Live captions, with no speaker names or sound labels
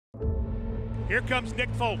Here comes Nick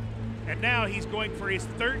Folk, and now he's going for his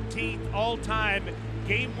 13th all-time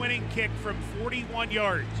game-winning kick from 41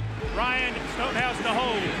 yards. Ryan Stonehouse to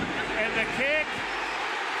hold, and the kick.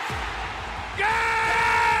 Good!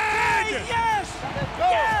 Yes!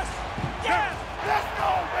 Yes! Yes! Let's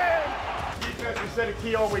go, man! Defense, we said a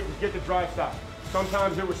key all week was get the drive stop.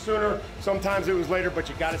 Sometimes it was sooner, sometimes it was later, but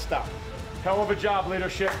you got to stop. Hell of a job,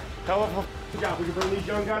 leadership. Hell of a job. We can bring these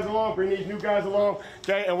young guys along, bring these new guys along,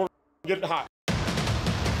 okay, and we're getting hot.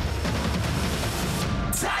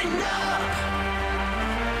 Tighten up!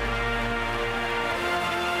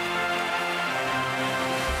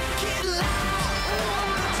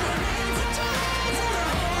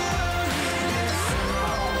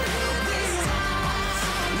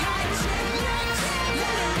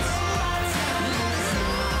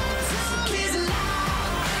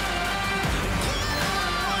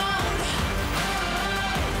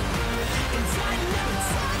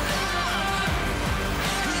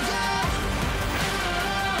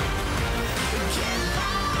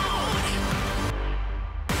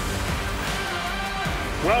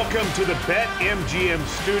 Welcome to the BetMGM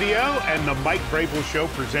studio and the Mike Vrabel Show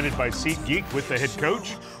presented by SeatGeek with the head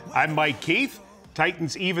coach. I'm Mike Keith.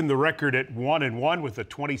 Titans even the record at 1-1 with a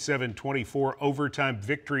 27-24 overtime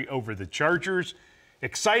victory over the Chargers.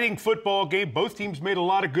 Exciting football game. Both teams made a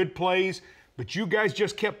lot of good plays, but you guys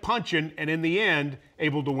just kept punching and in the end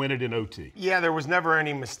able to win it in OT. Yeah, there was never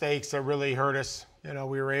any mistakes that really hurt us. You know,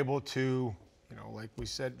 we were able to, like we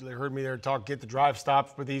said, they heard me there talk, get the drive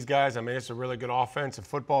stops with these guys. I mean, it's a really good offensive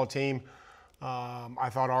football team. I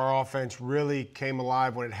thought our offense really came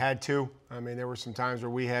alive when it had to. I mean, there were some times where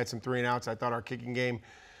we had some 3-and-outs. I thought our kicking game,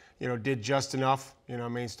 did just enough.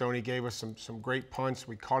 Stoney gave us some great punts.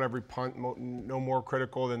 We caught every punt, no more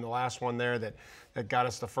critical than the last one there that got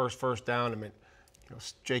us the first down. I mean,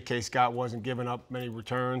 J.K. Scott wasn't giving up many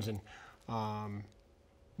returns, and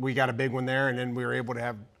we got a big one there, and then we were able to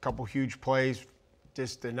have a couple huge plays,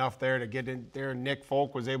 just enough there to get in there. Nick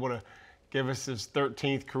Folk was able to give us his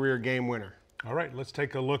 13th career game winner. All right, let's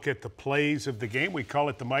take a look at the plays of the game. We call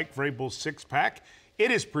it the Mike Vrabel Six-Pack. It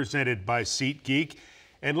is presented by SeatGeek.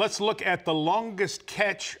 And let's look at the longest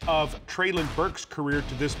catch of Traylon Burks' career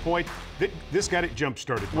to this point. This got it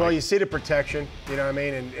jump-started, Mike. Well, you see the protection,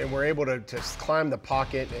 and we're able to climb the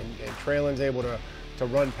pocket, and Traylon's able to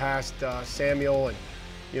run past Samuel, and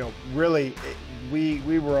really,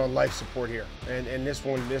 we were on life support here, and this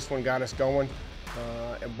one got us going.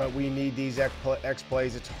 But we need these X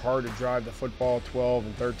plays. It's hard to drive the football 12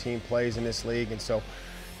 and 13 plays in this league, and so,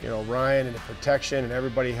 Ryan and the protection and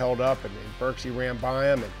everybody held up, and Burksy ran by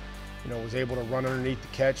him and was able to run underneath the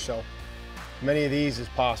catch. So many of these is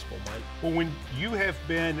possible, Mike. Well, when you have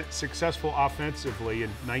been successful offensively in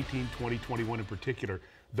 19, 20, 21 in particular,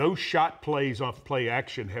 those shot plays off play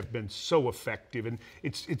action have been so effective, and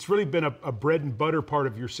it's really been a bread and butter part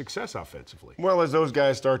of your success offensively. Well, as those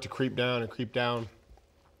guys start to creep down,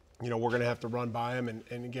 we're going to have to run by them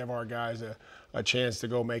and give our guys a chance to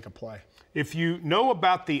go make a play. If you know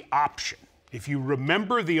about the option, if you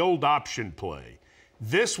remember the old option play,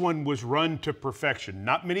 this one was run to perfection.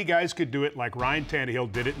 Not many guys could do it like Ryan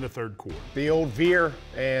Tannehill did it in the third quarter. The old veer,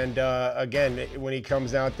 and again, when he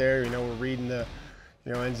comes out there, we're reading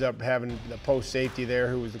ends up having the post safety there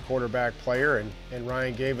who was the quarterback player, and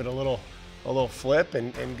Ryan gave it a little flip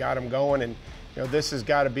and got him going. And, this has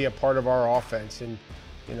got to be a part of our offense. And,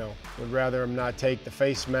 would rather him not take the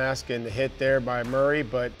face mask and the hit there by Murray,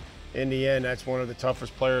 but in the end, that's one of the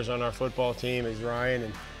toughest players on our football team is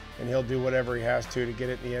Ryan, and he'll do whatever he has to get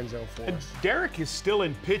it in the end zone for us. Derek is still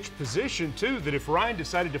in pitch position, too, that if Ryan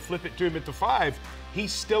decided to flip it to him at the 5,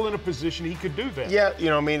 he's still in a position he could do that. Yeah,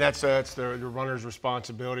 that's the runner's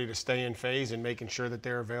responsibility to stay in phase and making sure that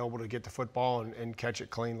they're available to get the football and catch it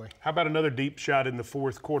cleanly. How about another deep shot in the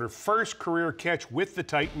fourth quarter? First career catch with the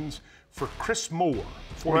Titans for Chris Moore,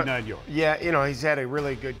 49 yards. Yeah, he's had a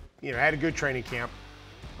really good, had a good training camp,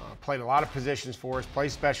 played a lot of positions for us,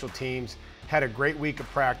 played special teams, had a great week of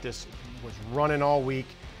practice, was running all week,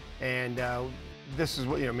 and this is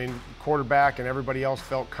what, quarterback and everybody else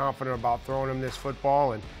felt confident about throwing him this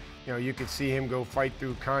football, and, you could see him go fight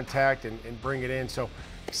through contact and bring it in. So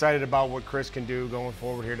excited about what Chris can do going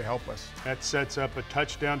forward here to help us. That sets up a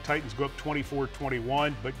touchdown. Titans go up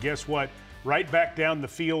 24-21, but guess what? Right back down the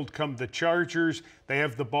field come the Chargers. They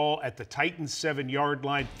have the ball at the Titans' 7-yard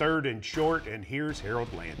line, 3rd and short, and here's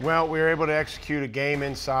Harold Landry. Well, we were able to execute a game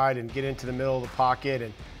inside and get into the middle of the pocket,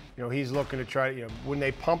 and he's looking to try, when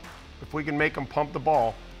they pump, if we can make them pump the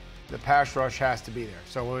ball, the pass rush has to be there.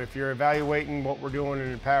 So if you're evaluating what we're doing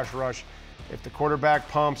in the pass rush, if the quarterback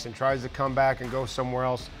pumps and tries to come back and go somewhere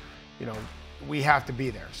else, we have to be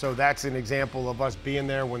there. So that's an example of us being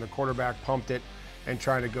there when the quarterback pumped it and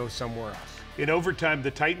trying to go somewhere else. In overtime,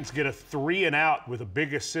 the Titans get a 3-and-out with a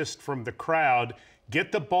big assist from the crowd,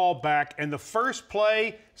 get the ball back, and the first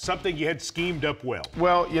play, something you had schemed up well.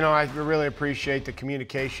 Well, you know, I really appreciate the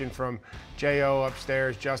communication from J.O.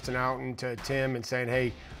 upstairs, Justin Outen to Tim, and saying,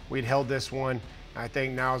 hey, we'd held this one. I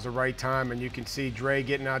think now is the right time, and you can see Dre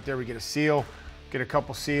getting out there. We get a seal, get a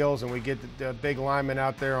couple seals, and we get the big lineman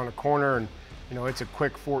out there on the corner, and, you know, it's a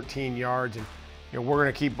quick 14 yards. And, you know, we're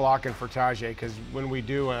going to keep blocking for Tajay because when we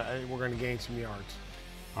do, we're going to gain some yards.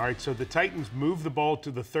 All right, so the Titans move the ball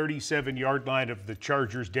to the 37-yard line of the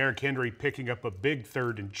Chargers. Derrick Henry picking up a big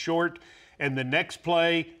 3rd and short. And the next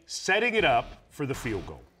play, setting it up for the field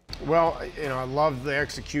goal. Well, you know, I love the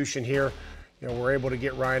execution here. You know, we're able to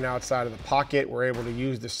get Ryan outside of the pocket. We're able to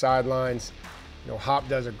use the sidelines. You know, Hop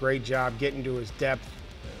does a great job getting to his depth.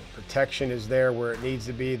 Protection is there where it needs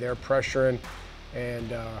to be. They're pressuring.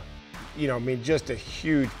 And, you know, I mean, just a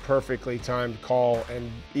huge, perfectly timed call and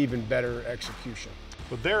even better execution.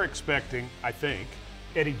 Well, they're expecting, I think,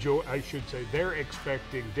 they're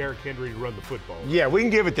expecting Derrick Henry to run the football. Yeah, we can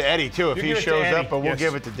give it to Eddie, too, if You he give it to shows Eddie, up, but we'll yes.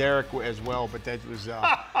 give it to Derrick as well. But that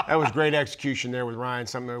was great execution there with Ryan,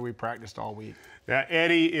 something that we practiced all week. Now,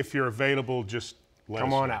 Eddie, if you're available, just let Come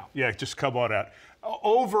us on know. out. Yeah, just come on out.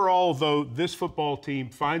 Overall, though, this football team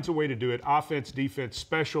finds a way to do it. Offense, defense,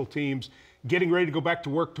 special teams. Getting ready to go back to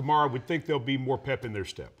work tomorrow, would think there'll be more pep in their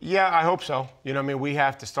step. Yeah, I hope so. You know, I mean, we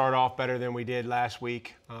have to start off better than we did last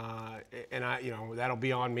week, and you know, that'll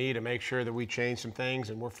be on me to make sure that we change some things,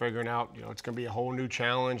 and we're figuring out, you know, it's going to be a whole new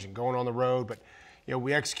challenge and going on the road. But you know,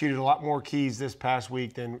 we executed a lot more keys this past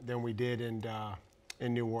week than we did in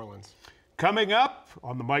New Orleans. Coming up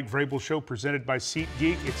on the Mike Vrabel Show, presented by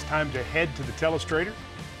SeatGeek, it's time to head to the telestrator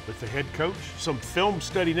with the head coach. Some film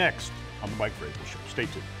study next on the Mike Vrabel Show. Stay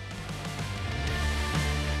tuned.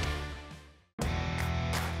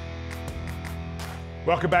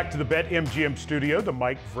 Welcome back to the BetMGM studio, the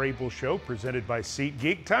Mike Vrabel Show, presented by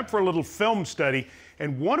SeatGeek. Time for a little film study.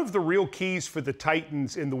 And one of the real keys for the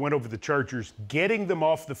Titans in the win over the Chargers, getting them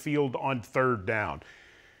off the field on 3rd down.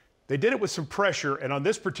 They did it with some pressure, and on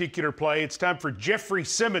this particular play, it's time for Jeffrey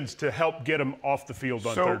Simmons to help get them off the field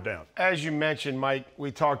on 3rd down. As you mentioned, Mike, we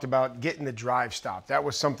talked about getting the drive stop. That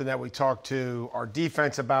was something that we talked to our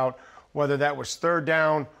defense about, whether that was 3rd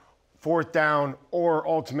down, 4th down, or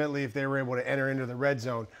ultimately if they were able to enter into the red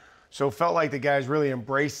zone. So it felt like the guys really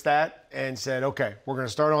embraced that and said, okay, we're going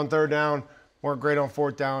to start on 3rd down, weren't great on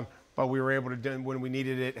 4th down, but we were able to, do, when we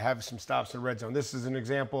needed it, have some stops in the red zone. This is an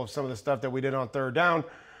example of some of the stuff that we did on 3rd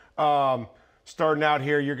down. Starting out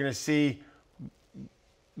here, you're going to see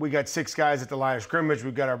we got 6 guys at the line of scrimmage.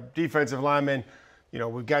 We've got our defensive linemen. You know,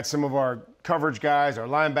 we've got some of our coverage guys, our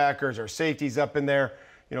linebackers, our safeties up in there.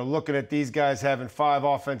 You know, looking at these guys having 5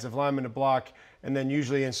 offensive linemen to block and then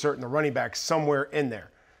usually inserting the running back somewhere in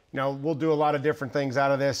there. Now, we'll do a lot of different things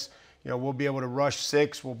out of this. You know, we'll be able to rush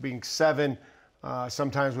 6, we'll bring 7.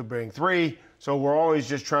 Sometimes we bring 3. So we're always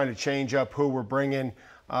just trying to change up who we're bringing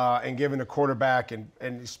and giving the quarterback and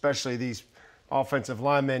especially these offensive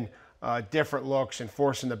linemen different looks and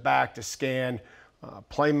forcing the back to scan,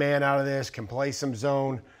 play man out of this, can play some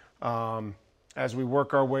zone. As we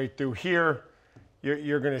work our way through here,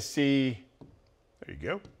 you're going to see. There you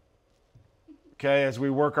go. Okay, as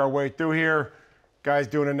we work our way through here, guys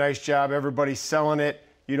doing a nice job. Everybody's selling it.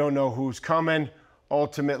 You don't know who's coming.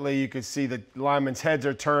 Ultimately, you can see the linemen's heads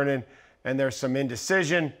are turning, and there's some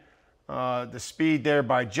indecision. The speed there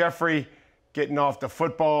by Jeffrey, getting off the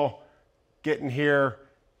football, getting here,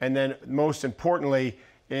 and then most importantly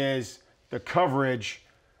is the coverage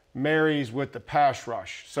marries with the pass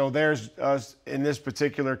rush. So there's us in this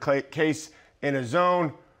particular case in a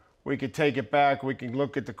zone. We could take it back. We can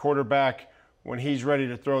look at the quarterback when he's ready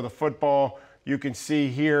to throw the football. You can see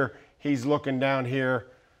here, he's looking down here.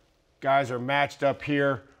 Guys are matched up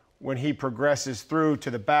here. When he progresses through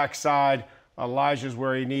to the backside, Elijah's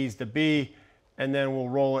where he needs to be, and then we'll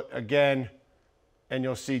roll it again, and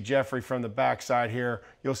you'll see Jeffrey from the backside here.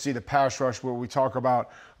 You'll see the pass rush where we talk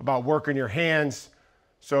about working your hands.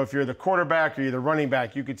 So if you're the quarterback or you're the running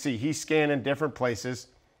back, you can see he's scanning different places,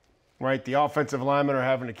 right? The offensive linemen are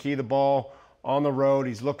having to key the ball on the road.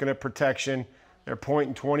 He's looking at protection. They're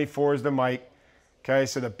pointing 24 is the mic. Okay,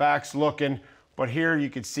 so the back's looking, but here you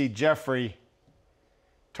can see Jeffrey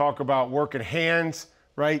talk about working hands,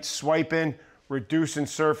 right? Swiping, reducing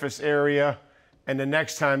surface area, and the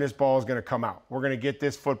next time this ball is going to come out. We're going to get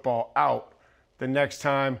this football out the next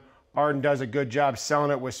time. Arden does a good job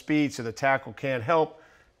selling it with speed so the tackle can't help.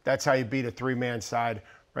 That's how you beat a 3-man side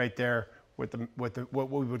right there with what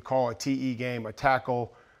we would call a TE game, a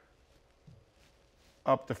tackle,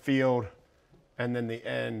 up the field, and then the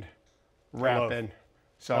end wrap in.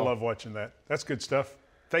 So I love watching that. That's good stuff.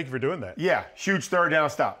 Thank you for doing that. yeah, huge third down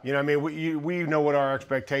stop. You know what I mean? We know what our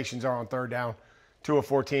expectations are on third down. 2 of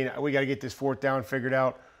 14. We got to get this fourth down figured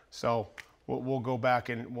out. So we'll go back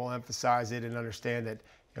and we'll emphasize it and understand that,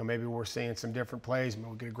 maybe we're seeing some different plays.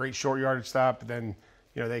 We'll get a great short yardage stop, but then,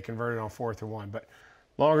 they convert it on 4th and 1. But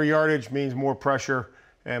longer yardage means more pressure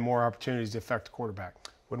and more opportunities to affect the quarterback.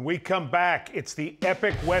 When we come back, it's the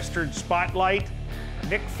Epic Western Spotlight.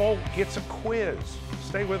 Nick Folk gets a quiz.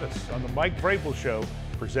 Stay with us on the Mike Vrabel Show,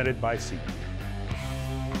 presented by SeatGeek.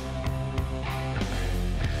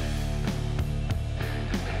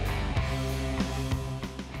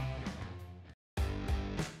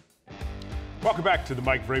 Welcome back to the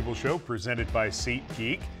Mike Vrabel Show, presented by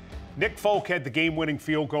SeatGeek. Nick Folk had the game-winning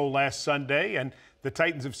field goal last Sunday, and the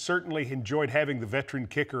Titans have certainly enjoyed having the veteran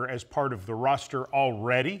kicker as part of the roster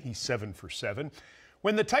already. He's 7 for 7.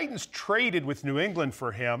 When the Titans traded with New England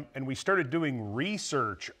for him and we started doing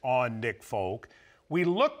research on Nick Folk, we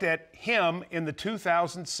looked at him in the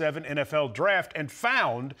 2007 NFL Draft and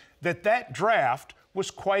found that that draft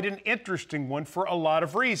was quite an interesting one for a lot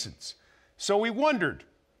of reasons. So we wondered,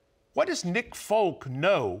 what does Nick Folk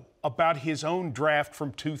know about his own draft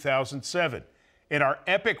from 2007? In our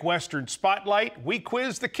Epic Western Spotlight, we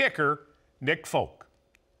quiz the kicker, Nick Folk.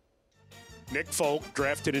 Nick Folk,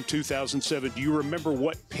 drafted in 2007. Do you remember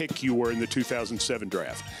what pick you were in the 2007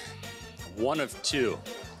 draft? One of two.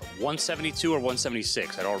 172 or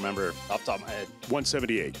 176. I don't remember off the top of my head.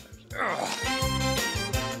 178.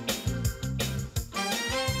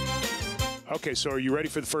 Okay, so are you ready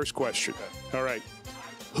for the first question? All right.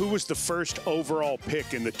 Who was the first overall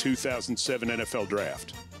pick in the 2007 NFL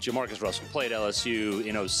Draft? Jamarcus Russell played LSU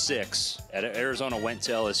in 06. Arizona went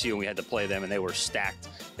to LSU, and we had to play them, and they were stacked.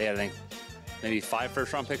 They had, I think, maybe 5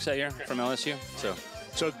 first-round picks that year from LSU.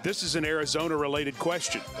 So this is an Arizona-related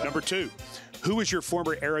question. Number 2, who was your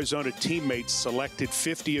former Arizona teammate selected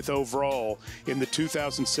 50th overall in the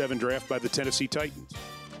 2007 draft by the Tennessee Titans?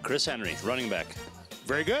 Chris Henry, running back.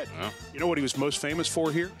 Very good. You know what he was most famous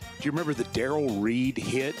for here? Do you remember the Darrell Reed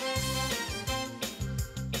hit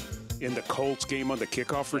in the Colts game on the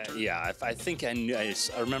kickoff return? Yeah, I think I knew. I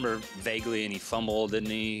remember vaguely, and he fumbled, didn't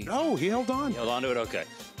he? No, he held on. He held on to it? Okay.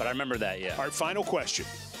 But I remember that, yeah. All right, final question.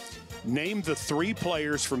 Name the 3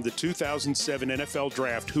 players from the 2007 NFL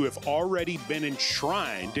Draft who have already been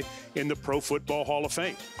enshrined in the Pro Football Hall of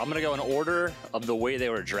Fame. I'm going to go in order of the way they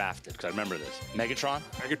were drafted, because I remember this. Megatron,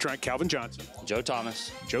 Calvin Johnson, Joe Thomas,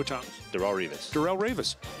 Darrelle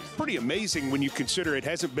Revis. Pretty amazing when you consider it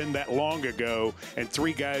hasn't been that long ago and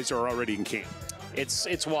 3 guys are already in camp.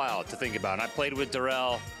 It's wild to think about. And I played with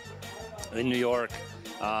Darrelle in New York,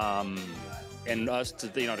 and us to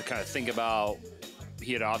kind of think about.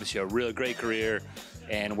 He had obviously a really great career,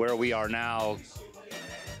 and where we are now,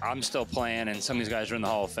 I'm still playing, and some of these guys are in the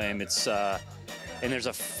Hall of Fame. It's and there's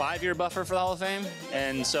a 5-year buffer for the Hall of Fame,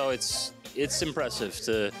 and so it's impressive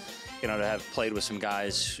to to have played with some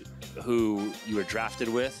guys who you were drafted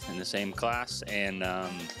with in the same class, and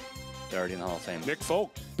they're already in the Hall of Fame. Nick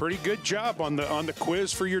Folk, pretty good job on the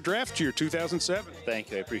quiz for your draft year 2007. Thank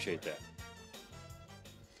you, I appreciate that.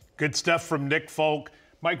 Good stuff from Nick Folk.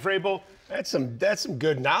 Mike Vrabel. That's some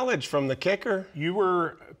good knowledge from the kicker. You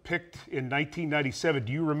were picked in 1997.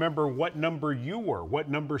 Do you remember what number you were? What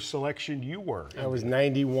number selection you were? I was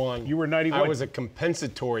 91. You were 91. I was a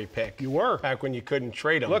compensatory pick. You were. Back when you couldn't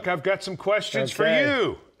trade them. Look, I've got some questions for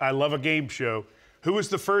you. I love a game show. Who was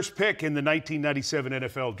the first pick in the 1997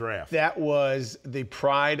 NFL Draft? That was the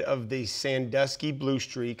pride of the Sandusky Blue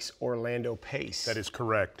Streaks, Orlando Pace. That is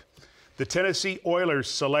correct. The Tennessee Oilers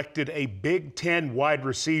selected a Big Ten wide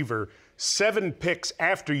receiver 7 picks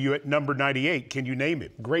after you at number 98. Can you name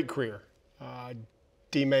him? Great career.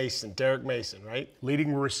 Derek Mason, right?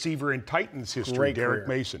 Leading receiver in Titans history, Great Derek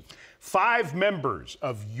career. Mason. 5 members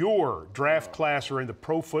of your draft class are in the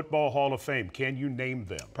Pro Football Hall of Fame. Can you name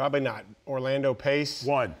them? Probably not. Orlando Pace.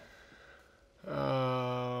 1.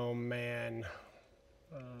 Oh, man.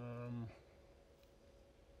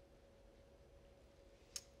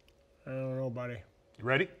 I don't know, buddy. You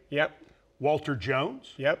ready? Yep. Walter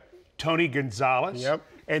Jones. Yep. Tony Gonzalez. Yep.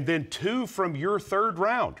 And then 2 from your 3rd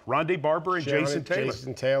round, Rondé Barber and Jason Taylor.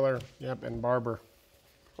 Jason Taylor, yep, and Barber.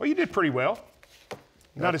 Well, you did pretty well.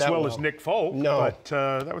 Not as well as Nick Folk, no, but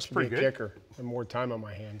that was pretty good. Kicker, and more time on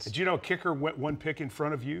my hands. Did you know a kicker went 1 pick in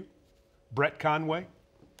front of you? Brett Conway.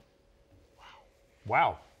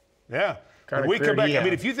 Wow. Yeah. When we come back, I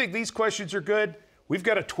mean, if you think these questions are good, we've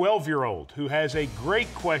got a 12-year-old who has a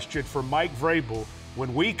great question for Mike Vrabel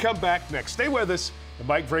when we come back next. Stay with us. The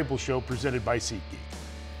Mike Vrabel Show, presented by SeatGeek.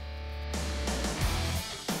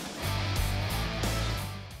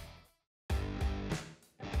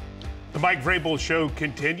 Mike Vrabel Show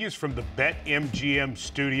continues from the BetMGM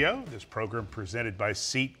studio. This program presented by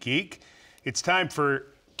SeatGeek. It's time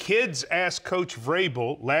for Kids Ask Coach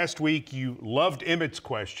Vrabel. Last week, you loved Emmett's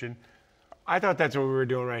question. I thought that's what we were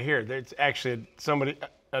doing right here. It's actually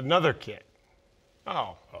another kid.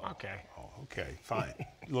 Oh, okay. Oh, okay, fine.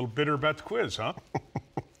 A little bitter about the quiz, huh?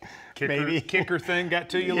 Maybe. Kicker thing got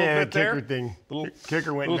to you a little bit there? Yeah, kicker thing.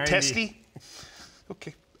 Kicker went a little 90. testy?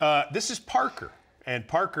 Okay. This is Parker, and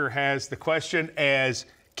Parker has the question as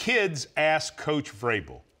Kids Ask Coach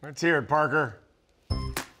Vrabel. Let's hear it, Parker.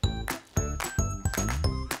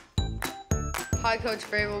 Hi, Coach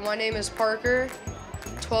Vrabel. My name is Parker,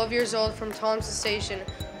 12 years old from Thompson Station.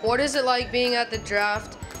 What is it like being at the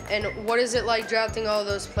draft, and what is it like drafting all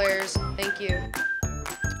those players? Thank you.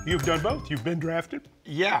 You've done both. You've been drafted.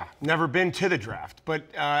 Yeah, never been to the draft. But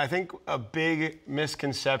I think a big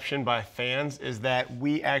misconception by fans is that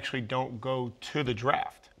we actually don't go to the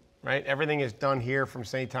draft, right? Everything is done here from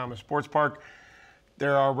St. Thomas Sports Park.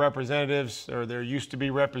 There are representatives, or there used to be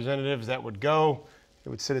representatives that would go. They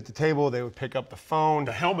would sit at the table. They would pick up the phone.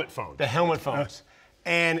 The helmet phone. The helmet phones.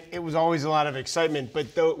 And it was always a lot of excitement.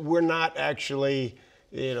 But we're not actually,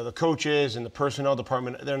 the coaches and the personnel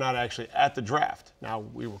department, they're not actually at the draft. Now,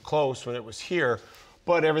 we were close when it was here,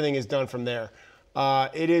 but everything is done from there.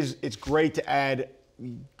 It's great to add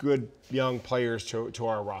good young players to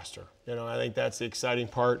our roster. I think that's the exciting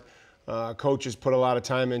part. Coaches put a lot of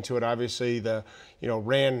time into it. Obviously,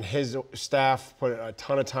 Rand, his staff put a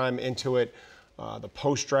ton of time into it. The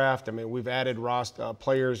post-draft, we've added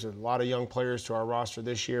players, a lot of young players to our roster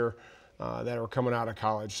this year that are coming out of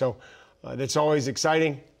college. So it's always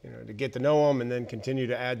exciting, to get to know them and then continue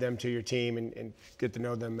to add them to your team and get to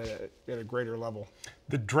know them at a greater level.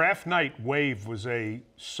 The draft night wave was a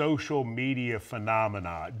social media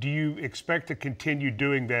phenomenon. Do you expect to continue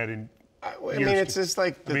doing that it's just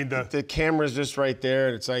like the camera's just right there,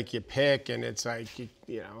 and it's like you pick, and it's like,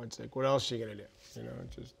 it's like, what else are you going to do?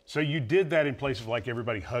 So you did that in place of like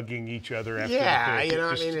everybody hugging each other after the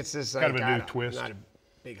pick? it's just kind like, of a new twist. I'm not a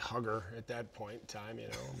big hugger at that point in time,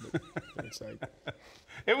 but it's like.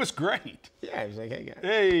 It was great. Yeah, it was like, hey, guys.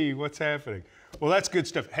 Hey, what's happening? Well, that's good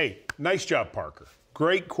stuff. Hey, nice job, Parker.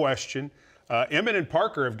 Great question. Emmett and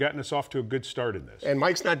Parker have gotten us off to a good start in this. And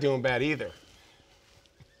Mike's not doing bad either.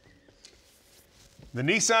 The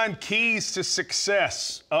Nissan Keys to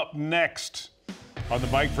Success up next on the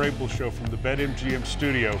Mike Vrabel Show from the BetMGM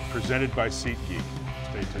studio, presented by SeatGeek.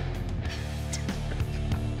 Stay tuned.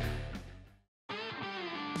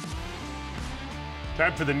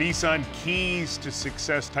 Time for the Nissan Keys to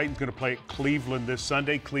Success. Titans going to play at Cleveland this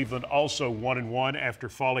Sunday. Cleveland also 1-1 after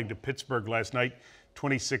falling to Pittsburgh last night,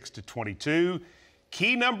 26-22.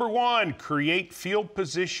 Key number one, create field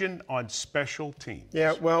position on special teams.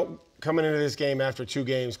 Yeah, well, coming into this game after 2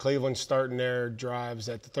 games, Cleveland's starting their drives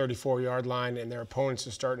at the 34-yard line, and their opponents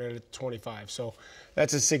are starting it at the 25. So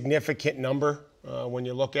that's a significant number when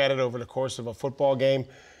you look at it over the course of a football game.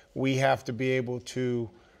 We have to be able to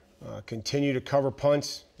continue to cover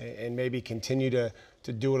punts and maybe continue to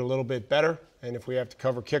do it a little bit better. And if we have to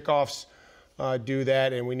cover kickoffs, do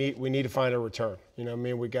that. And we need to find a return.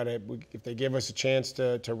 If they give us a chance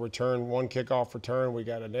to return one kickoff return, we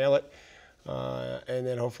got to nail it. And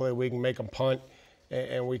then hopefully we can make them punt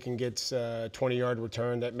and we can get a 20-yard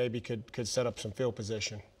return that maybe could set up some field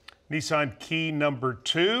position. Nissan key number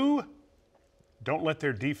 2, don't let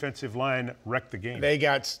their defensive line wreck the game. They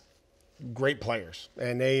got great players,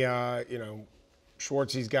 and they,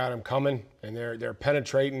 Schwartzy's got them coming, and they're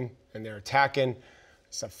penetrating and they're attacking.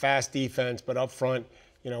 It's a fast defense, but up front,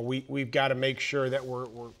 we've got to make sure that we're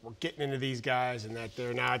getting into these guys and that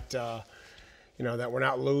they're not, that we're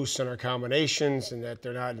not loose in our combinations and that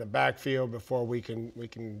they're not in the backfield before we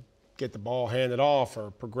can get the ball handed off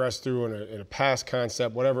or progress through in a pass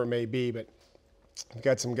concept, whatever it may be. But we've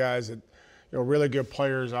got some guys that, really good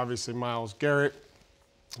players. Obviously, Myles Garrett,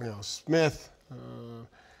 Smith,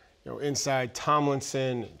 inside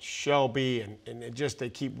Tomlinson and Shelby, and they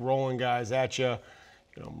keep rolling guys at you.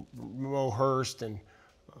 Mo Hurst and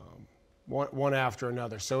one after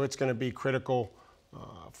another. So it's going to be critical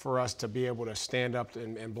for us to be able to stand up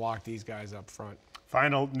and block these guys up front.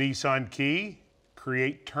 Final Nissan key,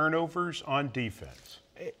 create turnovers on defense.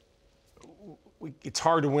 It's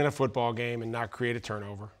hard to win a football game and not create a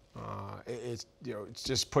turnover. It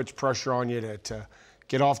just puts pressure on you to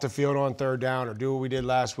get off the field on third down or do what we did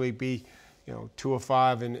last week, be 2 of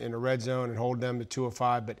 5 in the red zone and hold them to 2 of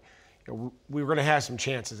 5. But we're going to have some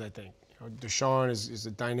chances, I think. Deshaun is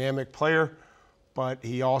a dynamic player, but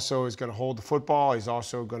he also is going to hold the football. He's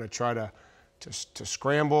also going to try to to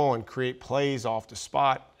scramble and create plays off the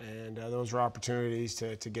spot, and those are opportunities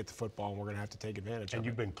to get the football, and we're going to have to take advantage of And it.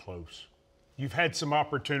 you've been close. You've had some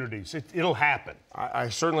opportunities. It'll happen. I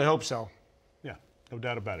certainly hope so. Yeah, no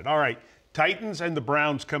doubt about it. All right, Titans and the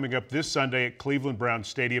Browns coming up this Sunday at Cleveland Browns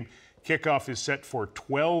Stadium. Kickoff is set for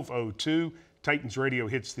 12:02. Titans Radio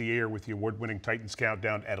hits the air with the award-winning Titans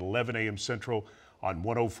Countdown at 11 a.m. Central on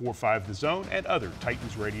 104.5 The Zone and other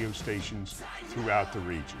Titans radio stations throughout the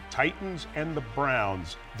region. Titans and the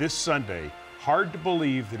Browns this Sunday. Hard to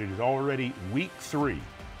believe that it is already week 3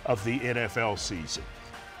 of the NFL season.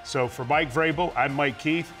 So for Mike Vrabel, I'm Mike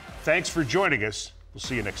Keith. Thanks for joining us. We'll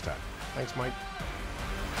see you next time. Thanks, Mike.